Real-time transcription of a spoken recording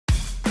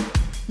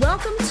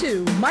Welcome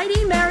to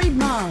Mighty Married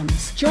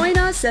Moms. Join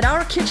us at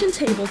our kitchen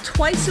table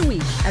twice a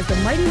week as the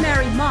Mighty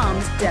Married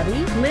Moms,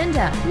 Debbie,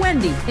 Linda,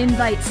 Wendy,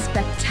 invite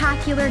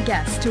spectacular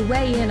guests to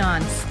weigh in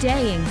on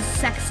staying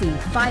sexy,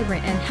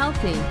 vibrant, and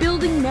healthy,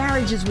 building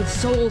marriages with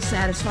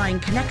soul-satisfying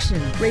connection,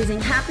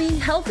 raising happy,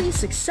 healthy,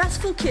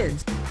 successful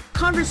kids.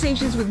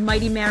 Conversations with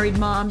Mighty Married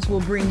Moms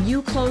will bring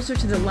you closer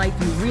to the life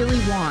you really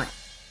want.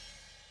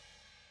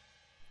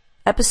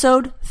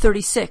 Episode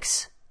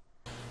 36.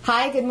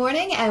 Hi, good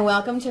morning, and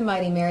welcome to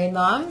Mighty Married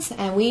Moms.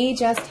 And we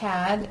just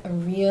had a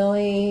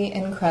really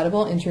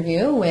incredible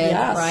interview with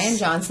Brian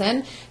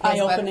Johnson.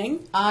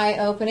 Eye-opening.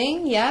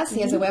 Eye-opening, yes.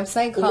 He has a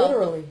website called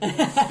Literally.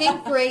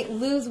 Think Great,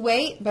 Lose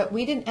Weight, but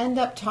we didn't end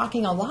up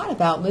talking a lot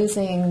about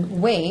losing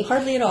weight.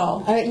 Hardly at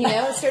all.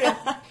 Sort of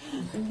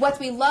what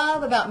we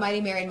love about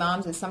Mighty Married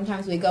Moms is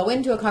sometimes we go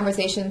into a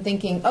conversation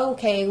thinking,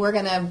 okay, we're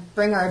going to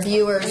bring our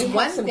viewers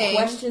one some thing.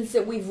 Questions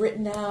that we've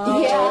written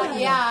out.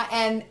 Yeah.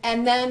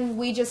 And then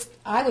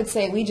I would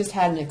say we just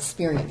had an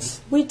experience.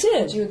 We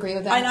did. Would you agree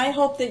with that? And I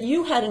hope that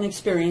you had an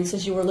experience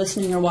as you were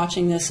listening or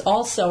watching this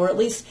also, or at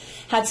least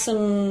had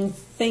some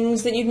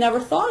things that you'd never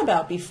thought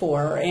about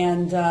before.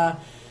 And,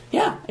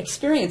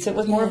 experience. It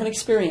was more of an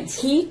experience.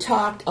 He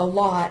talked a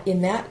lot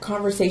in that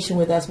conversation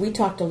with us. We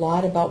talked a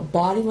lot about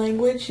body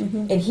language,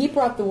 and he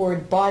brought the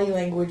word body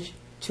language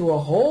to a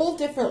whole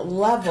different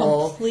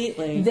level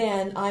completely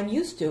than I'm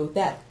used to.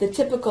 That the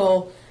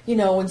typical,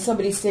 when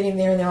somebody's sitting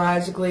there and their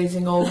eyes are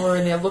glazing over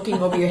and they're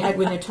looking over your head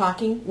when they're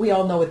talking, we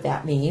all know what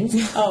that means.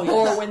 Oh, yes.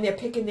 Or when they're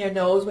picking their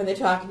nose when they're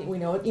talking, we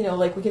know it,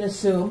 like we can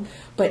assume.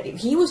 But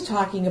he was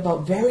talking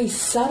about very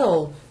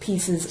subtle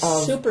pieces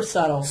of super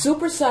subtle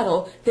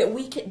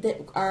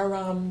that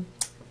are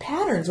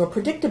patterns or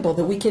predictable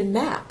that we can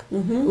map.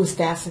 Mm-hmm. It was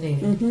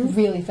fascinating. Mm-hmm.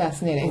 Really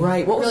fascinating.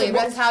 Right.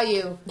 That's how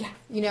you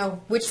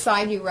which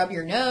side you rub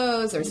your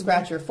nose or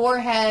scratch your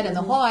forehead, and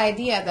the whole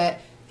idea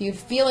that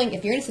if you're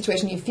in a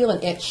situation, you feel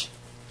an itch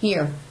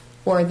here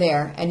or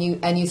there, and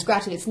you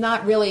scratch it. It's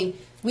not really.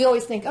 We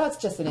always think, oh, it's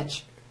just an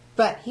itch,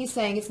 but he's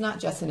saying it's not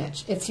just an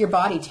itch. It's your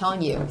body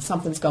telling you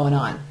something's going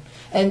on.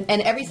 And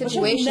every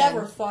situation... Which I've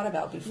never thought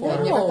about before.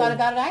 I've never thought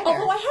about it either.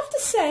 Although I have to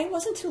say, it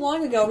wasn't too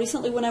long ago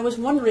recently when I was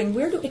wondering,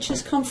 where do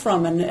itches come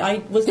from? And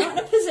I was not in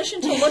a position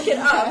to look it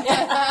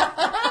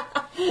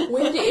up.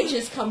 Where do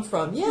itches come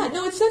from? Yeah,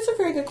 no, that's a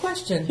very good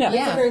question. Yeah.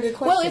 That's a very good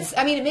question.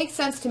 Well, it makes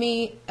sense to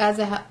me as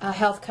a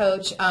health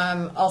coach.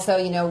 Also,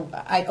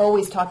 I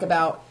always talk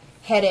about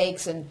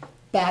headaches and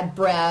bad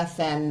breath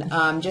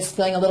and just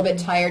feeling a little bit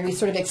tired. We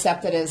sort of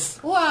accept it as,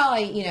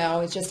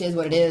 it just is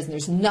what it is, and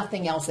there's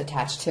nothing else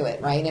attached to it,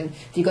 right? And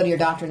if you go to your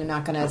doctor, they're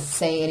not going to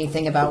say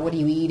anything about what are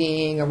you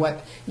eating or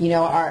what,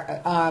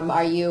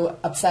 are you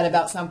upset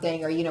about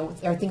something, or,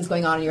 are things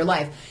going on in your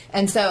life?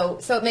 And so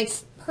it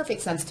makes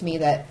perfect sense to me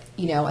that,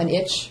 an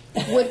itch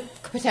would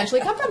potentially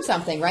come from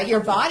something, right?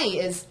 Your body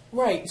is...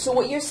 Right. So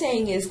what you're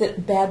saying is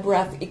that bad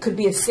breath, it could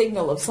be a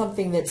signal of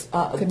something that's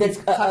a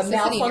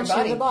malfunction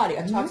in the body,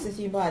 a toxicity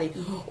in your body,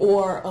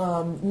 or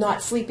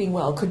not sleeping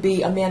well. Could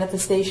be a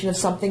manifestation of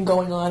something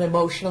going on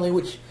emotionally,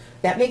 which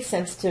that makes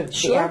sense to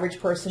the average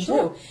person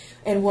too.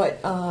 And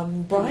what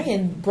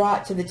Brian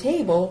brought to the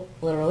table,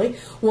 literally,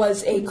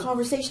 was a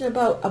conversation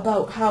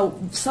about how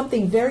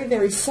something very,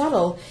 very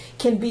subtle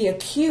can be a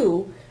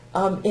cue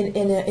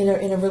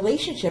in a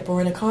relationship or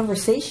in a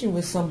conversation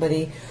with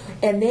somebody,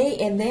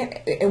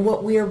 and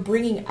what we are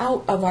bringing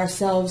out of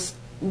ourselves,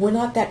 we're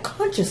not that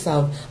conscious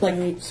of,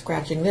 like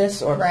scratching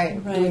this or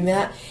doing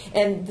that,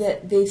 and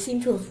that they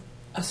seem to have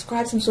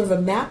ascribed some sort of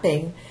a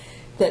mapping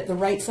that the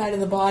right side of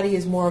the body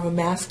is more of a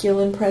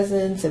masculine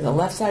presence and the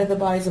left side of the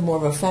body is more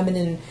of a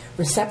feminine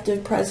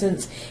receptive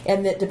presence,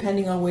 and that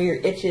depending on where your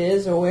itch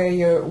is or where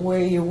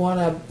you want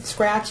to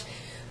scratch,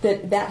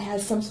 that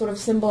has some sort of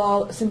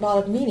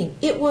symbolic meaning.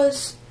 It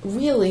was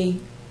really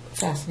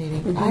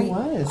fascinating.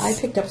 I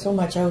picked up so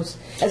much. As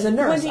a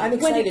nurse, I'm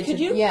excited. Wendy,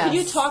 could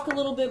you talk a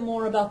little bit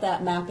more about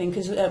that mapping?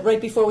 Because right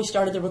before we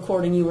started the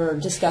recording, you were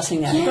discussing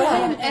that.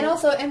 Yeah, and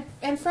also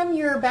from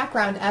your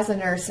background as a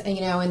nurse,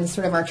 in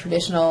sort of our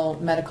traditional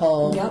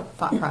medical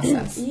thought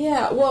process.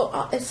 Yeah.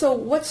 Well, so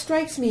what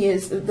strikes me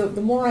is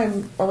the more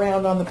I'm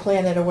around on the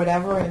planet or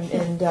whatever,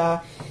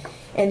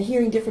 and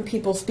hearing different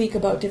people speak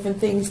about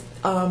different things.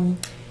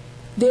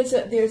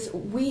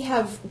 We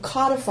have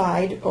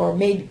codified or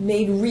made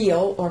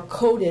real or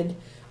coded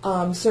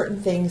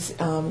certain things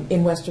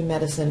in Western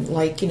medicine,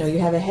 like you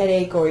have a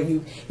headache or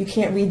you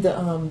can't read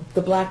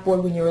the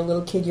blackboard when you're a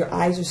little kid, your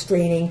eyes are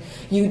straining,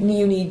 you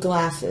need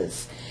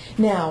glasses.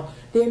 Now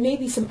there may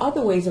be some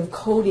other ways of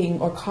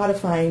coding or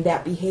codifying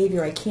that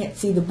behavior. I can't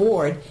see the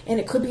board, and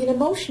it could be an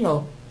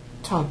emotional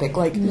topic,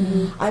 like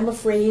I'm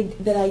afraid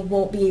that I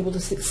won't be able to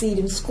succeed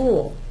in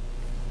school.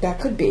 That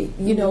could be.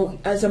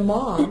 As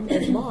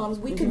moms,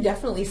 we can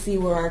definitely see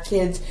where our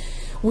kids,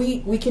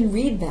 we can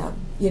read them,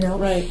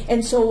 Right.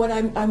 And so what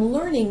I'm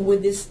learning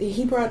with this,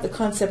 he brought up the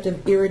concept of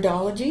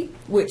iridology,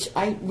 which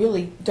I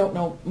really don't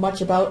know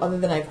much about other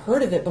than I've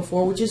heard of it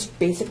before, which is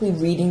basically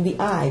reading the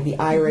eye, the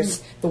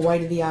iris, the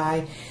white of the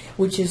eye,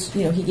 which is,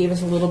 he gave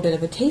us a little bit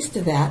of a taste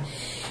of that.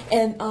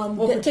 And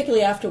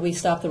particularly after we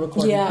stopped the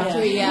recording.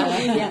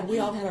 Yeah, we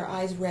all had our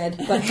eyes red.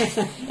 But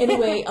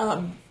anyway,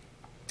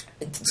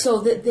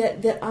 so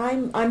that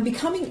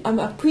I'm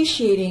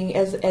appreciating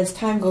as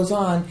time goes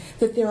on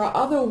that there are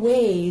other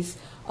ways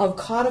of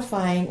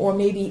codifying or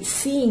maybe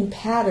seeing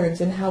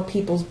patterns in how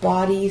people's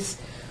bodies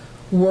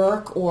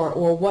work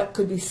or what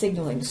could be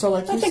signaling. So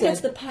like I you think said,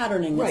 it's the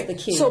patterning that's the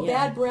key. So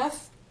bad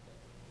breath,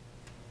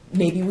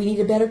 maybe we need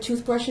a better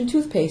toothbrush and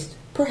toothpaste,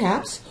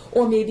 perhaps,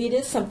 or maybe it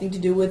is something to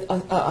do with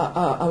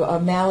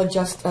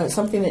a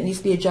something that needs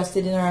to be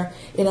adjusted in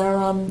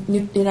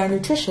our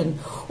nutrition,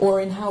 or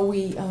in how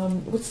we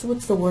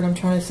what's the word I'm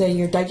trying to say?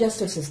 Your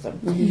digestive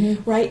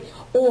system, right?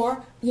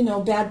 Or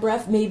bad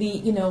breath,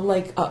 maybe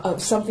like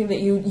something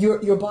that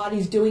your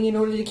body's doing in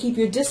order to keep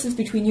your distance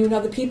between you and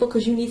other people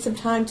because you need some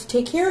time to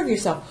take care of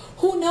yourself.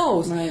 Who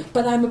knows? Right.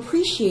 But I'm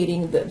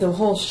appreciating the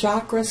whole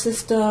chakra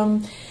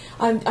system.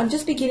 I'm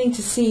just beginning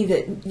to see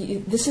that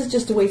this is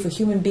just a way for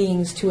human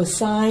beings to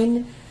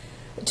assign,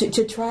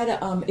 to try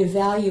to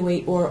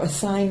evaluate or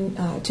assign,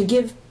 to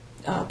give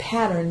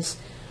patterns,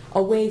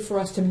 a way for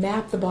us to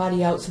map the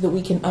body out so that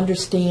we can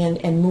understand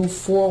and move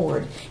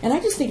forward. And I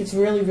just think it's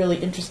really, really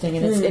interesting.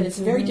 And it's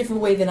a very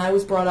different way than I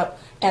was brought up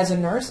as a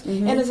nurse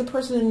and as a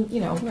person in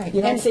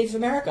United States of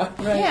America.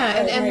 Right.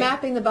 Yeah, and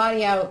mapping the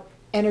body out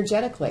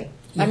energetically.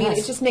 I mean,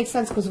 it just makes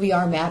sense because we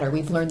are matter.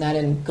 We've learned that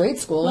in grade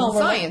school in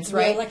science,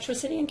 right?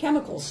 Electricity and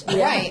chemicals.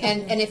 Right,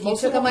 and if you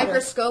took a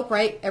microscope,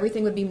 right,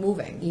 everything would be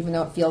moving. Even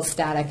though it feels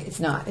static,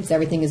 it's not.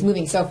 Everything is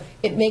moving. So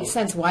it makes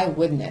sense. Why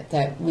wouldn't it?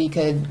 That we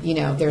could,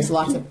 there's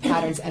lots of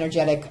patterns,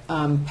 energetic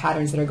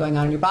patterns that are going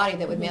on in your body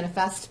that would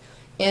manifest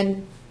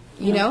in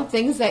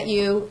things that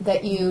you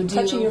do,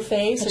 touching your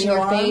face,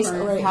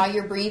 or how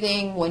you're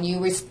breathing.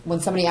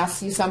 When somebody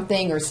asks you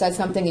something or says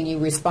something and you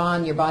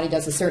respond, your body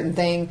does a certain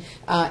thing.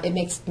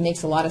 It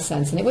makes a lot of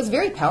sense, and it was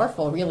very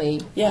powerful, really.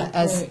 Yeah.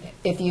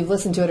 If you've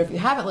listened to it, or if you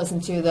haven't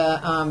listened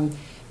to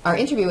our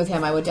interview with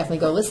him, I would definitely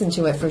go listen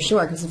to it for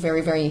sure because it's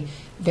very, very,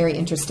 very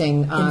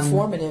interesting.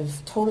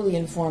 Informative, totally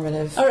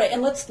informative. All right,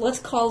 and let's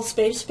call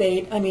spade a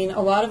spade. I mean,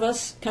 a lot of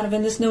us kind of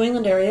in this New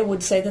England area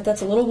would say that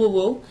that's a little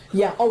woo-woo.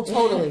 Yeah, oh,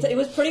 totally. It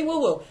was pretty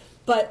woo-woo.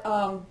 But,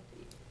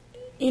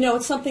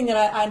 it's something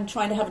that I'm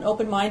trying to have an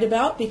open mind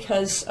about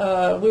because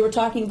we were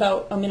talking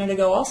about a minute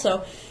ago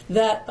also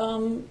that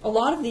a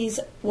lot of these,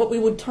 what we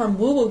would term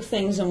woo-woo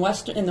things in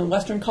the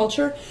Western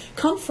culture,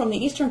 come from the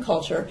Eastern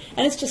culture.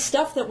 And it's just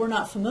stuff that we're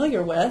not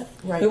familiar with.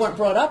 Right. We weren't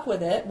brought up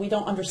with it. We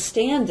don't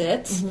understand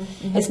it.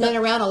 Mm-hmm. It's been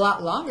around a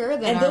lot longer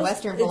than our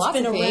Western philosophy.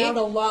 It's been around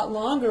a lot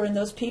longer, and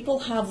those people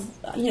have,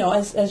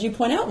 as you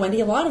point out,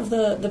 Wendy, a lot of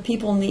the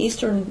people in the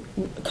Eastern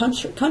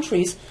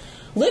countries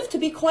live to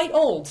be quite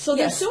old, so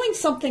they're doing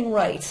something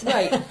right.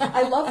 Right.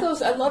 I love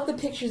those. I love the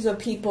pictures of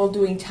people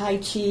doing Tai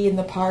Chi in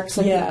the parks,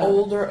 like the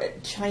older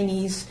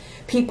Chinese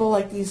people,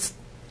 like these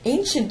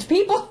ancient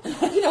people,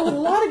 with a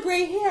lot of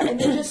gray hair, and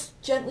they're just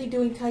gently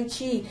doing Tai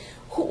Chi.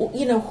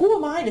 Who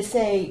am I to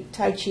say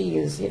Tai Chi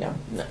is, no.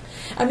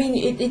 I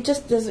mean, it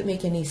just doesn't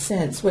make any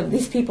sense when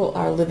these people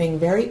are living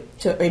very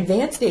to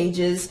advanced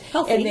ages,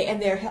 healthy.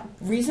 and they're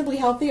reasonably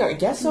healthy, or I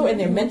guess so, and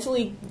they're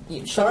mentally,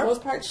 for the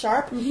most part,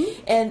 sharp,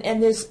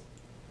 and there's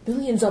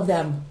millions of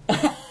them.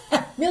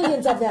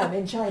 Millions of them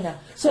in China.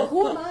 So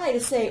who am I to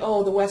say,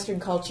 the Western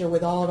culture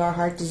with all of our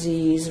heart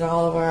disease and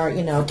all of our,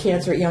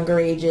 cancer at younger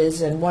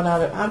ages and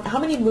how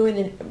many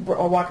women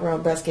are walking around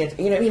with breast cancer?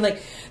 You know what I mean?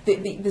 Like,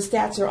 the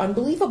stats are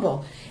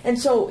unbelievable. And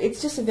so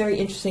it's just a very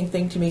interesting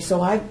thing to me. So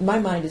my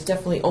mind is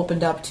definitely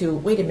opened up to,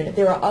 wait a minute,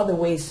 there are other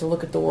ways to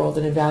look at the world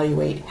and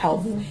evaluate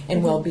health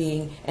and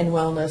well-being and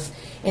wellness.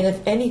 And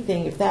if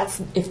anything, if that's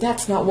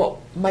not what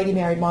Mighty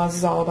Married Moms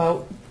is all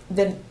about,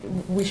 then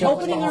we should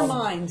opening our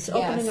minds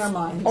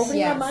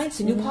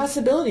to new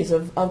possibilities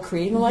of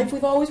creating the life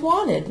we've always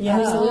wanted. Yeah,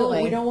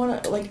 absolutely. We don't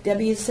want to, like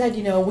Debbie has said,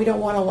 we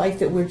don't want a life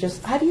that we're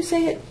just, how do you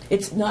say it?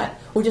 It's not,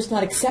 we're just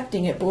not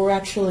accepting it, but we're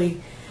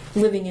actually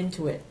living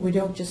into it. We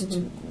don't just,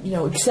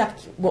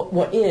 accept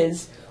what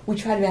is. We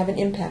try to have an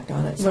impact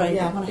on it. So, right.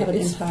 I want to have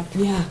an impact.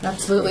 Yeah,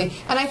 absolutely.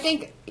 And I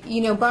think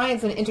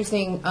Brian's an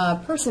interesting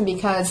person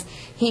because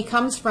he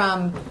comes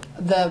from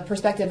the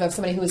perspective of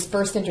somebody who was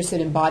first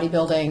interested in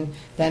bodybuilding,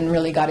 then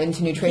really got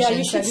into nutrition. Yeah,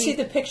 you should see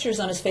the pictures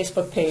on his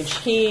Facebook page.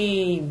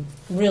 He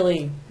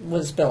really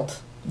was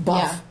built.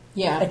 Buff.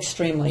 Yeah.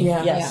 Extremely.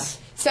 Yeah. Yes. Yeah.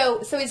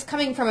 So he's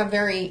coming from a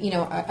very,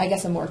 I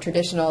guess a more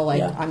traditional,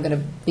 I'm going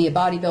to be a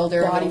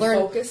bodybuilder, body learn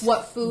focused.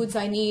 What foods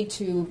I need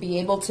to be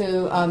able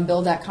to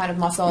build that kind of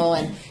muscle,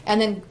 and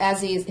then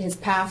as his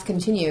path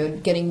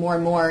continued, getting more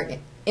and more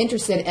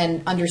interested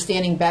and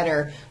understanding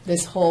better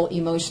this whole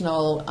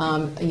emotional,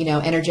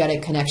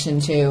 energetic connection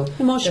to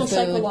emotional, the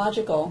food.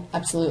 Psychological.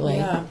 Absolutely.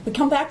 Yeah. We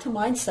come back to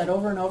mindset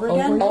over and over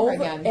again.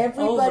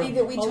 Everybody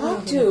that we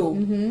talk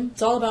to.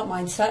 It's all about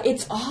mindset.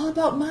 It's all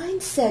about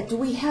mindset. Do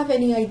we have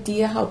any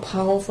idea how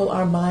powerful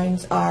our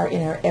minds are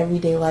in our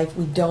everyday life?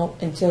 We don't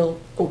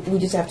until we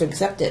just have to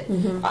accept it.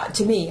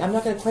 To me, I'm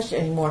not going to question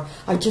it anymore.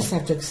 I just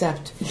have to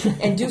accept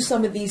and do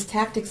some of these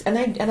tactics, and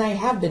I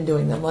have been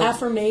doing them, like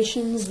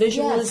affirmations,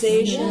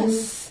 visualizations.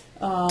 Yes.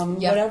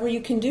 whatever you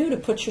can do to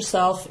put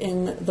yourself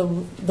in the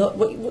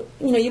what,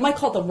 you might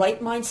call it the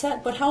right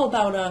mindset, but how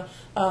about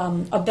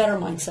a better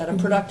mindset, a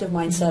productive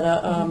mindset,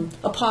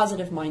 a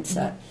positive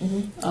mindset?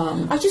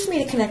 I just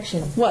made a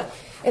connection. What?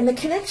 And the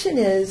connection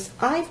is,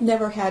 I've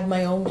never had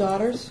my own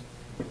daughters,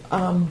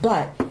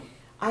 but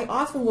I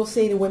often will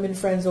say to women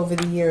friends over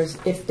the years,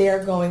 if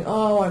they're going,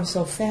 oh, I'm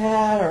so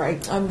fat, or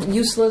I'm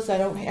useless, I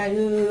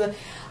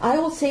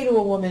will say to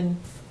a woman,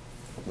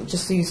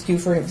 just to use you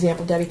for an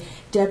example,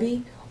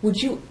 Debbie, would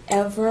you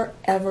ever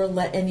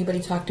let anybody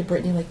talk to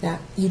Brittany like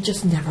that? You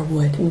just never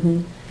would.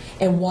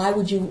 And why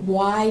would you?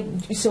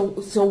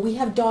 So we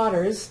have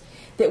daughters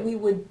that we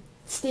would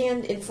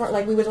stand in front,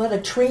 like we would let a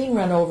train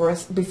run over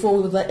us before we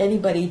would let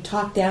anybody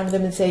talk down to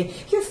them and say,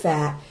 you're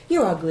fat,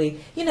 you're ugly,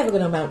 you're never going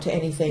to amount to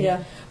anything.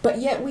 Yeah. But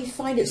yet we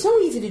find it so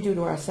easy to do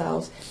to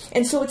ourselves.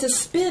 And so it's a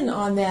spin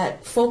on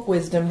that folk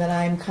wisdom that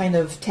I'm kind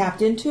of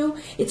tapped into.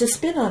 It's a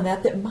spin on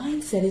that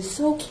mindset is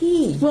so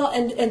key. Well,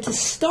 and to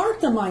start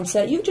the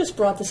mindset, you just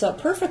brought this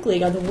up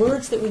perfectly, are the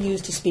words that we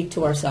use to speak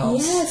to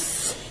ourselves.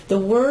 Yes. The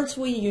words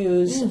we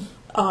use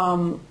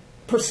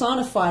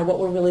personify what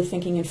we're really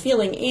thinking and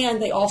feeling,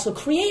 and they also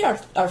create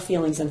our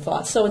feelings and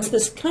thoughts. So it's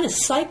this kind of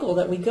cycle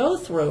that we go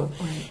through.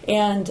 Right.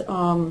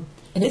 And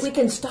if we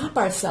can stop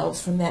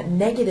ourselves from that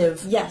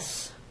negative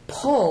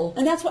pull.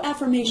 And that's what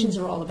affirmations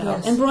are all about.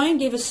 Yes. And Brian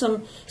gave us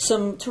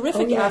some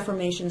terrific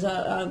affirmations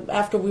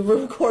after we were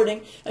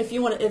recording.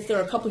 If there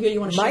are a couple here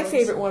you want to share. My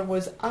favorite one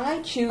was,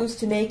 I choose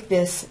to make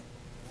this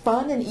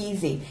fun and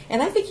easy.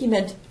 And I think he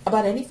meant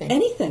about anything.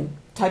 Anything.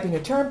 Typing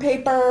a term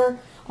paper,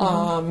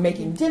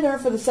 making dinner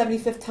for the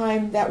 75th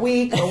time that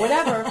week, or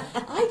whatever.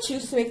 I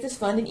choose to make this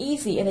fun and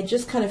easy, and it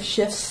just kind of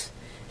shifts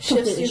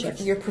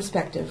your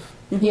perspective.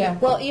 Yeah.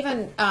 Well,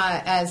 even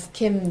as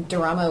Kim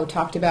Duramo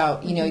talked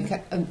about,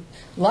 a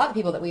lot of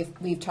people that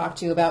we've talked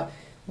to about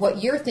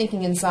what you're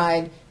thinking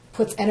inside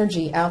puts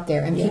energy out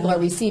there, and people are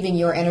receiving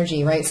your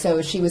energy, right?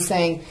 So she was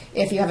saying,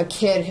 if you have a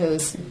kid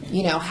who's,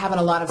 having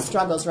a lot of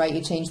struggles, right,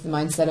 you change the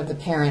mindset of the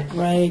parent.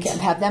 Right.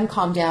 Have them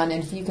calm down,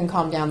 and if you can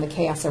calm down, the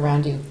chaos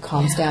around you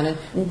calms down.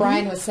 And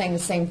Brian was saying the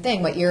same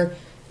thing, but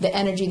the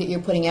energy that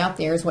you're putting out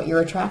there is what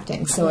you're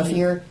attracting. So if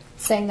you're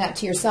saying that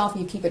to yourself,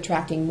 you keep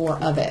attracting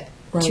more of it.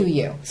 To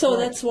you. So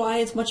that's why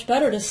it's much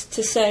better to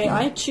say,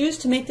 I choose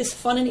to make this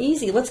fun and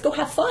easy. Let's go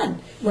have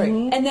fun. Right.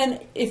 And then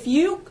if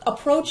you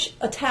approach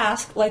a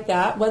task like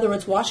that, whether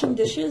it's washing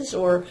dishes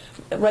or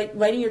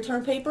writing your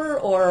term paper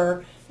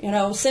or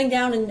sitting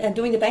down and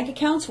doing the bank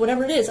accounts,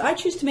 whatever it is, I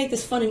choose to make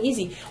this fun and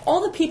easy.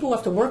 All the people who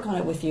have to work on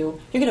it with you,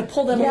 you're going to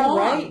pull them along.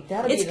 Right.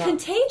 It's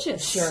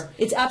contagious. Sure.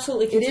 It's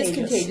absolutely contagious. It is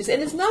contagious.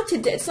 And it's not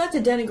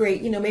to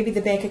denigrate, maybe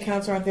the bank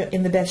accounts aren't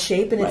in the best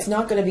shape, and it's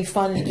not going to be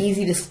fun and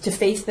easy to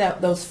face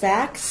those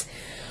facts.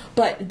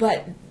 But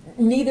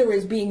neither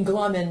is being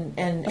glum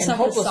and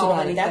hopeless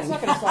about it. That's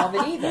not going to solve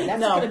it either.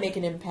 That's not going to make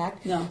an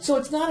impact. No. So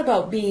it's not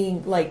about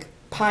being like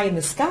pie in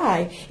the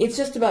sky. It's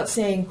just about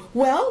saying,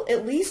 well,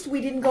 at least we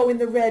didn't go in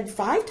the red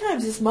 5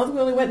 times this month. We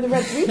only went in the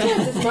red 3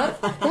 times this month.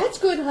 That's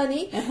good,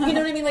 honey. You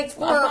know what I mean? Like,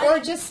 or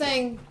just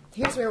saying,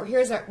 here's where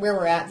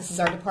we're at. This is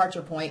our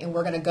departure point, and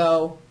we're going to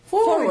go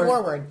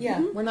forward. Yeah.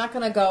 We're not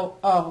going to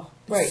go,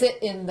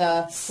 sit in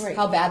the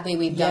how badly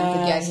we've done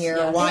to get here,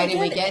 or why did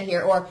we get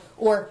here,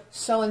 or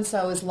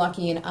so-and-so is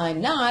lucky and I'm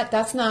not.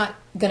 That's not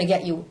going to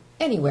get you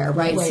anywhere,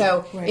 right?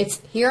 So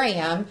it's here I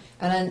am,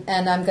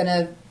 and I'm going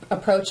to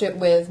approach it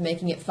with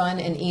making it fun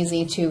and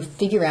easy to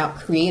figure out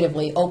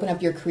creatively, open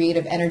up your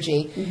creative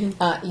energy,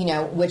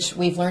 which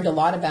we've learned a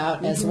lot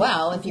about as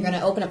well. If you're going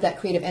to open up that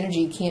creative energy,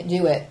 you can't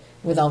do it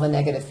with all the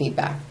negative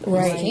feedback.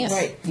 Right, you can't.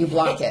 right. You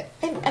block it.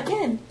 And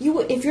again,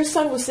 if your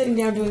son was sitting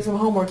down doing some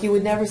homework, you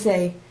would never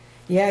say,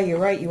 yeah, you're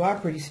right, you are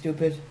pretty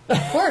stupid. Of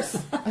course.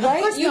 Right?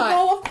 Of course you not.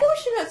 go, of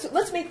course you're not. So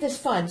let's make this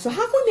fun. So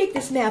how can we make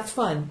this math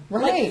fun?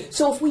 Right.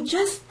 So if we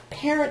just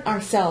parent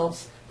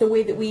ourselves the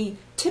way that we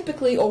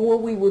typically or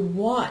what we would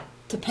want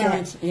to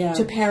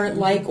parent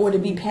like, or to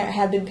be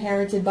have been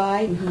parented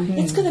by,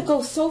 it's going to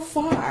go so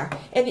far,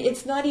 and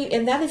it's not even,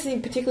 and that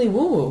isn't particularly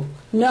woo woo.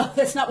 No,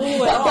 that's not woo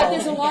woo at all. But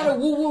there's a lot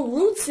of woo woo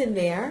roots in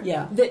there.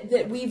 Yeah.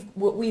 That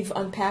we've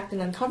unpacked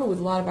and uncovered with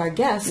a lot of our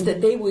guests, that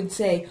they would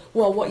say,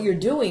 well, what you're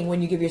doing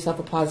when you give yourself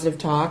a positive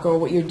talk, or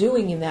what you're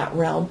doing in that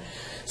realm.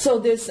 So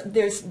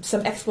there's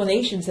some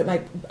explanations that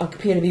might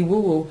appear to be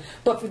woo-woo.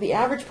 But for the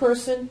average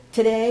person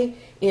today,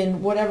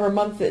 in whatever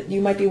month that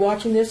you might be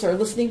watching this or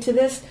listening to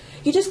this,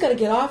 you just got to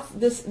get off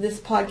this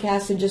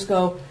podcast and just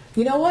go,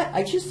 you know what?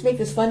 I choose to make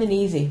this fun and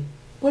easy.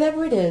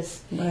 Whatever it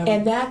is. Whatever.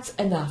 And that's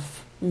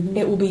enough.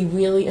 It will be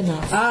really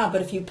enough.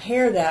 But if you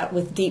pair that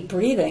with deep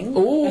breathing.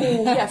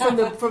 Oh, yeah, from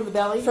the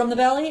belly? From the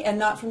belly and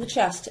not from the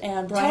chest.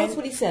 And Brian, tell us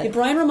what he said.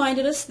 Brian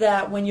reminded us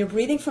that when you're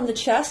breathing from the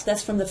chest,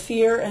 that's from the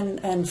fear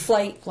and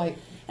flight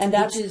And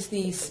that's which is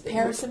the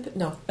parasympathetic.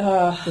 No,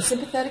 the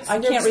sympathetic. I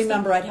can't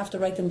remember. I'd have to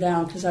write them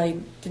down because I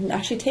didn't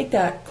actually take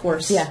that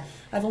course. Yeah.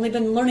 I've only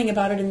been learning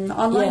about it in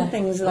online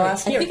things the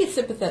last year. I think it's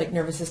sympathetic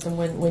nervous system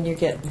when you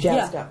get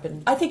jazzed up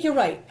and I think you're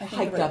right.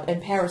 hyped up,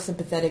 and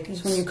parasympathetic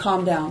is when you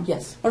calm down.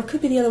 Yes, or it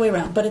could be the other way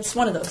around, but it's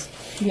one of those.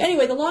 Yeah.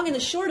 Anyway, the long and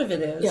the short of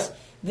it is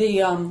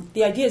the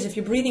idea is if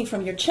you're breathing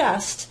from your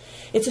chest,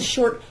 it's a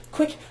short,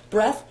 quick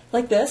breath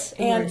like this,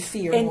 and in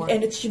fear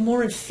and it's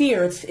more in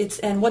fear. It's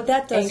and what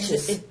that does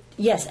is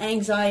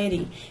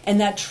anxiety,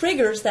 and that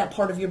triggers that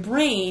part of your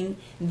brain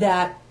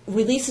that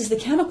releases the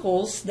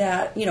chemicals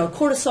that,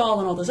 cortisol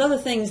and all those other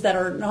things that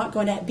are not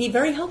going to be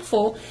very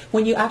helpful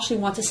when you actually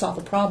want to solve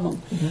a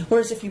problem. Mm-hmm.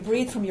 Whereas if you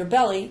breathe from your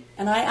belly,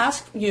 and I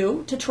ask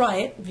you to try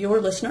it,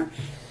 viewer, listener,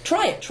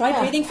 try it. Try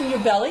breathing from your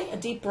belly, a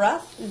deep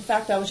breath. In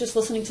fact, I was just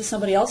listening to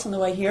somebody else on the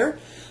way here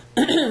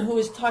who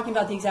was talking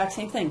about the exact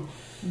same thing.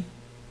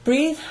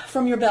 Breathe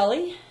from your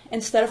belly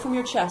instead of from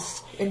your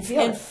chest. And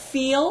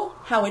feel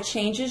how it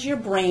changes your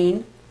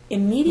brain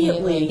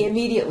immediately.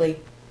 Immediately.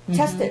 Mm-hmm.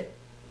 Test it.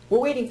 We're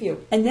waiting for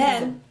you. And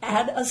then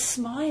add a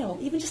smile,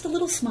 even just a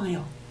little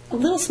smile. A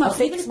little smile. A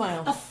fake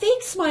smile. A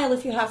fake smile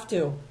if you have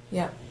to.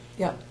 Yeah.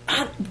 Yeah.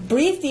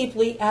 Breathe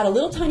deeply, add a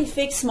little tiny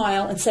fake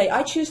smile, and say,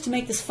 I choose to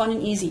make this fun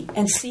and easy,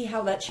 and see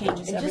how that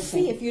changes and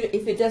everything. Just see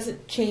if it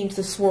doesn't change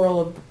the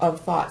swirl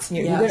of thoughts.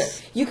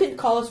 You can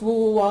call us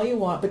woo-woo all you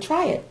want, but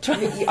try it.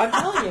 I'm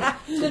telling you,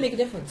 it's going to make a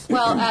difference.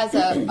 Well, as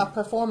a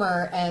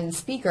performer and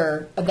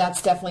speaker,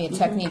 that's definitely a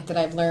technique that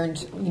I've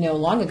learned,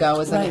 long ago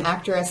as an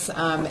actress.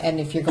 And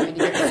if you're going to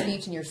give a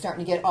speech and you're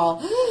starting to get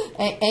all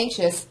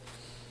anxious,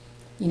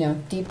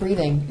 deep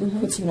breathing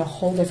puts you in a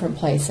whole different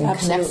place and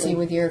connects you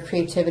with your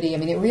creativity. I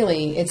mean,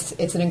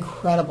 it's an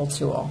incredible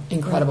tool.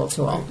 Incredible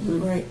tool.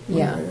 Right.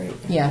 Yeah. Right.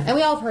 Yeah. And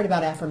we all have heard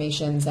about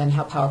affirmations and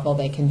how powerful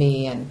they can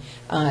be. And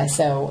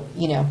so,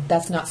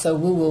 that's not so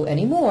woo-woo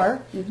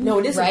anymore. Mm-hmm. No,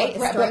 it isn't. Right?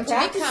 But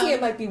practicing it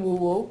might be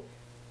woo-woo.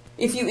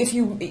 If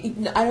you,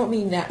 I don't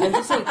mean that. I'm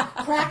just saying,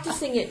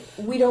 practicing it,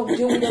 we don't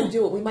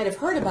do it. We might have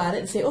heard about it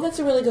and say, oh, that's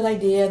a really good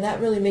idea, and that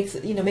really makes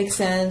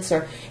sense.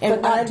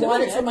 And I'd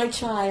want it for my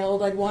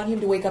child. I'd want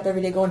him to wake up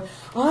every day going,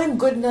 I'm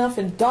good enough,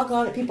 and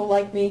doggone it, people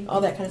like me, all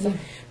that kind of stuff.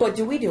 But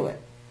do we do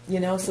it?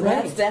 So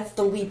that's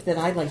the leap that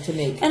I'd like to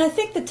make. And I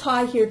think the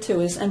tie here, too,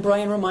 is, and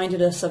Brian reminded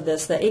us of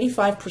this, that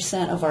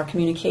 85% of our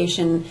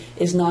communication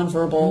is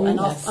nonverbal. And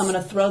I'm going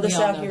to throw this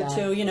out here,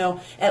 too.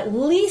 At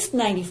least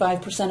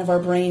 95% of our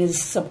brain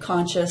is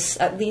subconscious.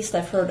 At least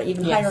I've heard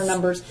even higher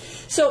numbers.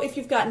 So if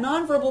you've got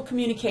nonverbal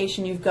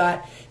communication, you've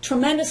got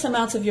tremendous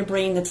amounts of your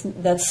brain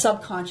that's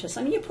subconscious.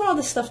 I mean, you put all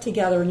this stuff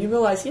together and you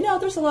realize,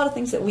 there's a lot of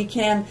things that we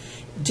can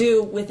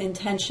do with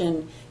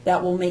intention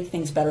that will make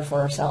things better for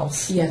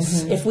ourselves.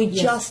 Yes. If we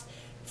just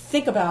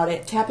think about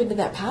it. Tap into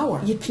that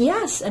power.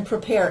 Yes, and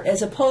prepare,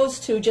 as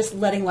opposed to just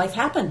letting life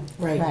happen.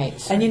 Right.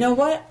 And you know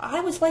what?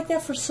 I was like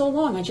that for so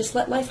long. I just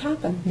let life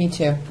happen. Me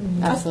too.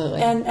 Mm-hmm.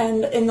 Absolutely.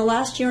 And in the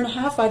last year and a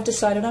half, I've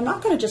decided I'm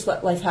not going to just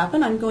let life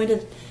happen. I'm going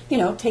to,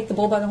 take the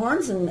bull by the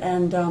horns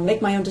and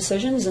make my own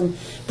decisions and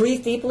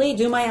breathe deeply,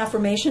 do my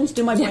affirmations,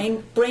 do my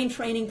brain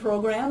training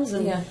programs,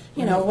 and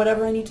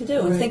whatever I need to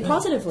do, and think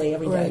positively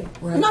every day.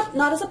 Right.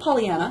 Not as a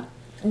Pollyanna.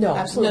 No,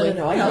 absolutely.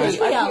 No.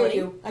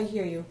 I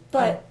hear you.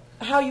 But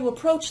how you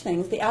approach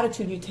things, the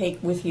attitude you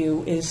take with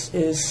you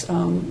is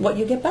what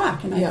you get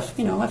back. And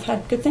I've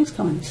had good things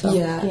coming. So.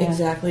 Yeah,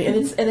 exactly.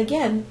 And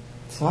again,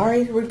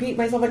 sorry to repeat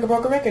myself like a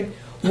broken record.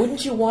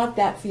 Wouldn't you want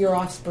that for your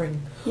offspring?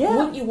 Yeah.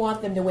 Wouldn't you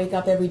want them to wake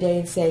up every day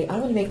and say, I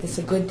want to make this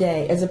a good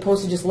day, as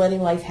opposed to just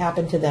letting life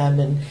happen to them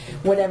and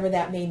whatever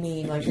that may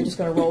mean, like you're just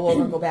going to roll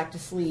over and go back to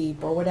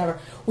sleep or whatever.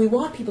 We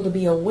want people to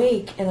be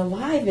awake and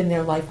alive in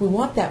their life. We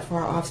want that for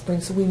our offspring,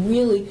 so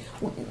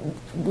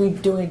we're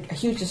doing a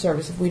huge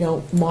disservice if we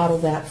don't model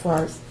that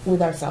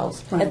with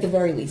ourselves, at the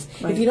very least.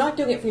 Right. If you're not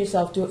doing it for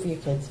yourself, do it for your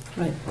kids.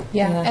 Right.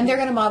 Yeah, and they're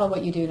going to model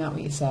what you do, not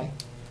what you say.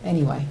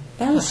 Anyway,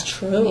 that is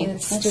true. I mean,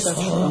 it's just so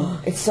true.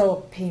 It's so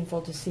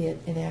painful to see it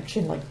in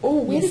action. Like,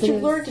 where did you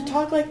learn to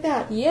talk like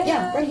that?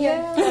 Yeah, right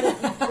here.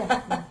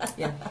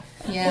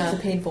 Yeah. It's a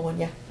painful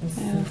one. Yeah.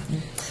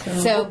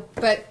 So,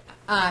 but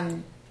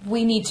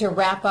we need to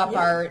wrap up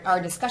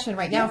our discussion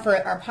right now for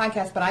our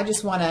podcast. But I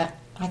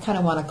kind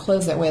of want to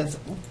close it with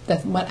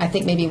I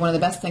think maybe one of the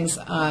best things,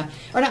 or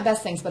not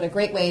best things, but a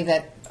great way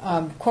that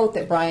quote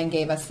that Brian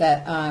gave us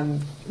that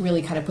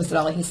really kind of puts it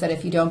all. He said,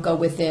 "If you don't go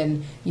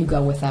within, you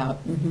go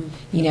without."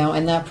 Mm-hmm.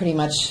 And that pretty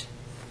much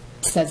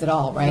says it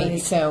all,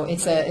 right? So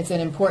it's an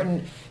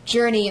important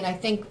journey, and I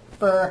think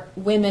for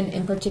women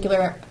in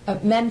particular,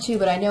 men too,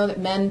 but I know that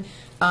men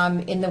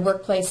in the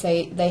workplace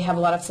they have a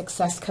lot of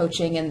success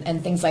coaching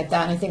and things like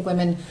that. And I think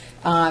women,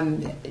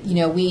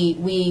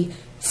 we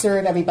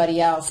serve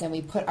everybody else, and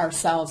we put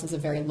ourselves as a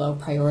very low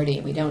priority.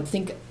 We don't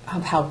think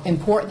of how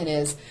important it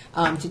is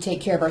to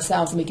take care of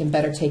ourselves, and we can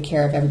better take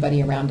care of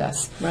everybody around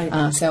us.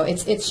 Right. So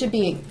it should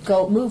be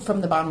move from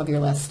the bottom of your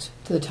list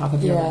to to the top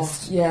of your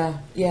list. Yeah.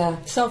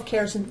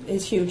 Self-care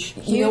is huge.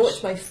 You know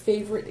what's my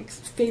favorite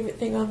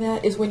thing on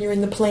that is when you're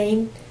in the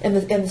plane and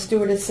the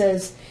stewardess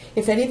says,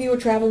 if any of you are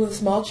traveling with a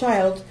small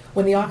child,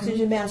 when the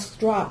oxygen masks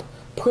drop,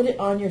 put it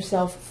on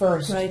yourself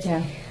first. Right.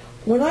 Yeah.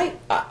 When I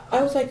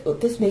was like, oh,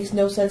 this makes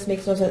no sense,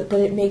 but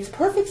it makes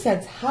perfect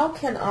sense. How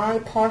can I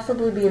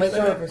possibly be of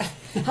service?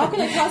 How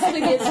can I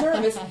possibly be of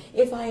service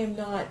if I am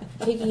not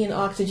taking in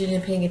oxygen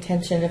and paying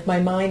attention, if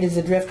my mind is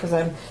adrift because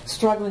I'm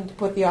struggling to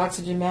put the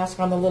oxygen mask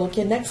on the little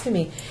kid next to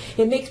me?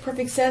 It makes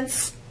perfect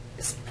sense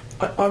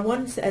on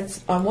one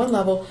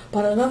level,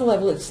 but on another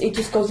level, it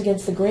just goes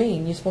against the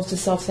grain. You're supposed to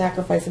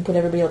self-sacrifice and put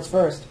everybody else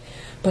first.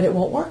 But it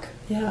won't work.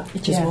 Yeah.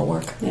 It just won't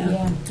work.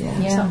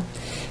 Yeah.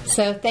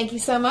 So thank you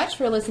so much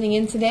for listening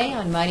in today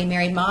on Mighty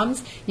Married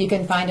Moms. You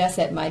can find us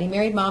at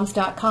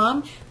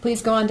mightymarriedmoms.com.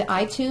 Please go on to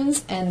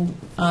iTunes and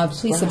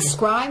please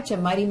subscribe to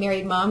Mighty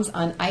Married Moms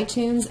on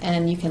iTunes,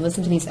 and you can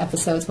listen to these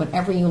episodes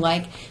whenever you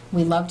like.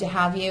 We love to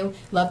have you.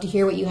 Love to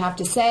hear what you have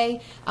to say.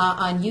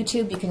 On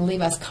YouTube, you can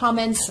leave us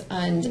comments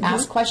and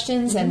ask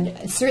questions,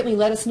 and certainly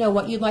let us know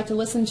what you'd like to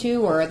listen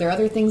to, or are there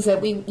other things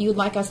that you'd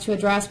like us to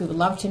address. We would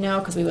love to know,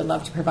 because we would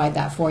love to provide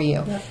that for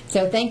you. Yep.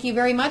 So thank you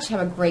very much. Have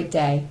a great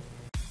day.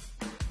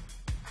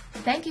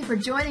 Thank you for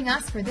joining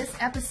us for this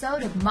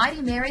episode of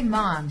Mighty Married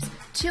Moms.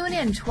 Tune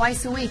in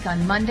twice a week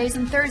on Mondays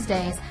and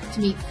Thursdays to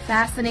meet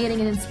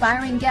fascinating and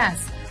inspiring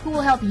guests who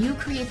will help you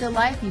create the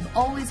life you've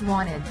always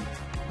wanted.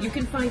 You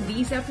can find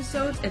these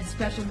episodes and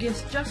special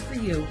gifts just for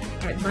you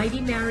at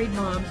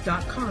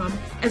mightymarriedmoms.com,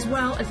 as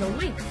well as a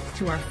link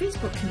to our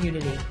Facebook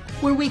community,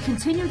 where we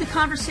continue the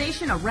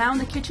conversation around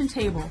the kitchen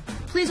table.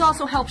 Please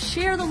also help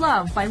share the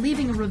love by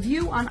leaving a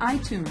review on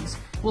iTunes.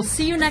 We'll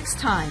see you next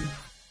time.